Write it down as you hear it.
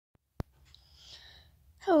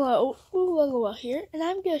Hello, Lulua here, and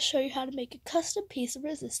I'm going to show you how to make a custom piece of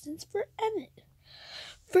resistance for Emmett.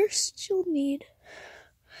 First, you'll need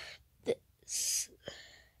this.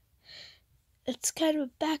 It's kind of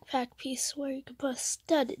a backpack piece where you can put a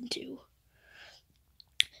stud into.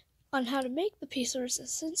 On how to make the piece of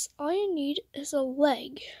resistance, all you need is a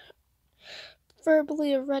leg,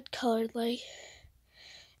 preferably a red colored leg,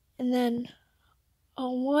 and then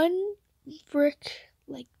on one brick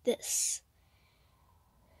like this.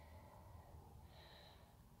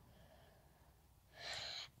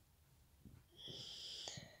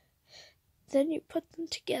 Then you put them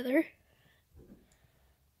together.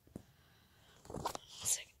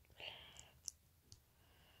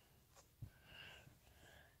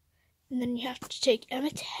 And then you have to take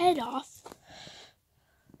Emmett's head off.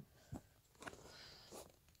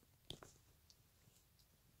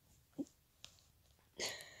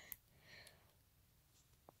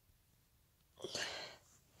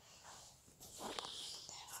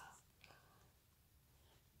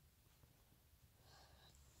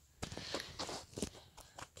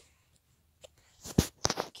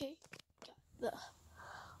 Okay, got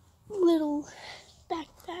the little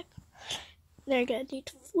backpack. Now you're going to need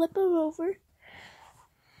to flip them over.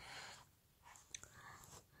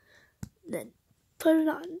 Then put it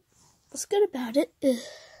on. What's good about it is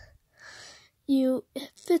it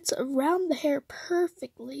fits around the hair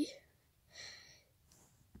perfectly.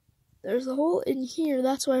 There's a hole in here,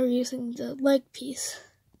 that's why we're using the leg piece.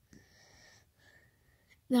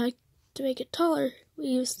 Now to make it taller, we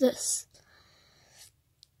use this.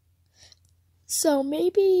 So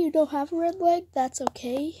maybe you don't have a red leg, that's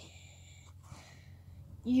okay.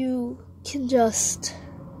 You can just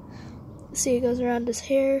see it goes around his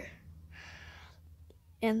hair,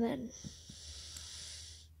 and then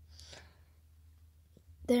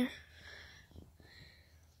there.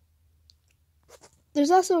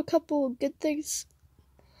 There's also a couple of good things.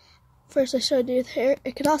 First, I showed you the hair.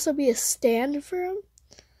 It could also be a stand for him.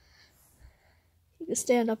 You can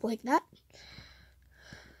stand up like that.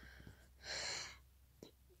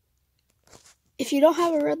 If you don't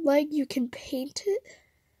have a red leg, you can paint it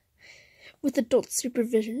with adult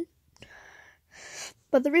supervision.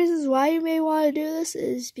 But the reasons why you may want to do this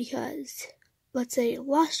is because, let's say you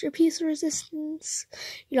lost your piece of resistance,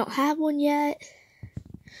 you don't have one yet,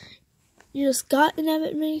 you just got an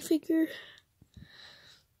Emmett minifigure,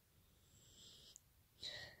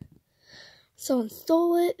 someone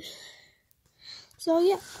stole it, so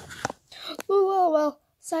yeah. Well,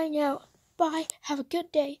 signing out, bye, have a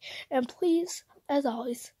good day, and please, as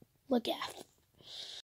always, look after.